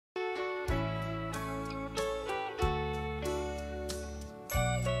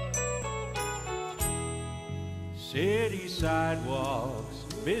City sidewalks,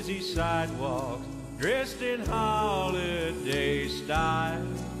 busy sidewalks, dressed in holiday style.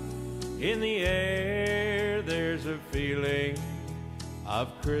 In the air there's a feeling of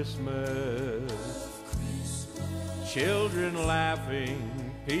Christmas. Children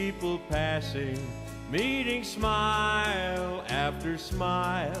laughing, people passing, meeting smile after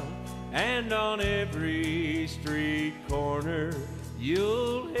smile. And on every street corner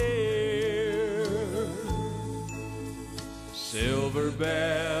you'll hear silver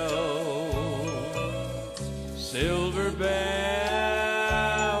bells, silver bells.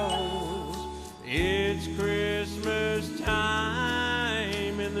 It's Christmas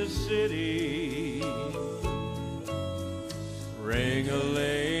time in the city.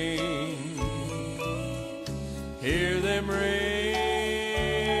 Ring-a-ling, hear them ring.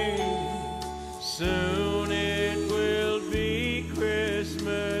 Soon it will be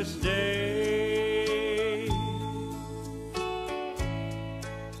Christmas Day.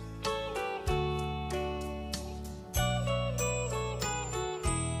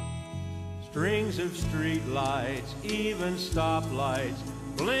 Strings of street lights, even stoplights,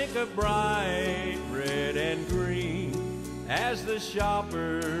 blink a bright red and green as the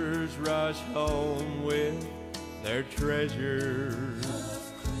shoppers rush home with their treasures.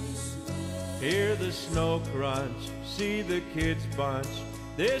 Hear the snow crunch, see the kids bunch.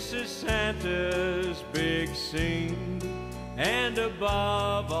 This is Santa's big scene. And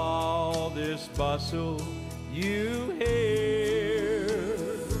above all this bustle, you hear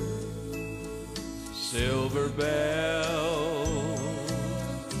silver bells,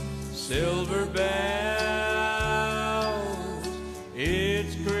 silver bells.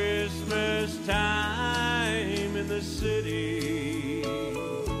 It's Christmas time in the city.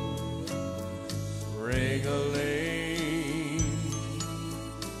 Ring-a-ling,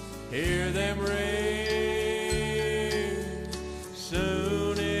 hear them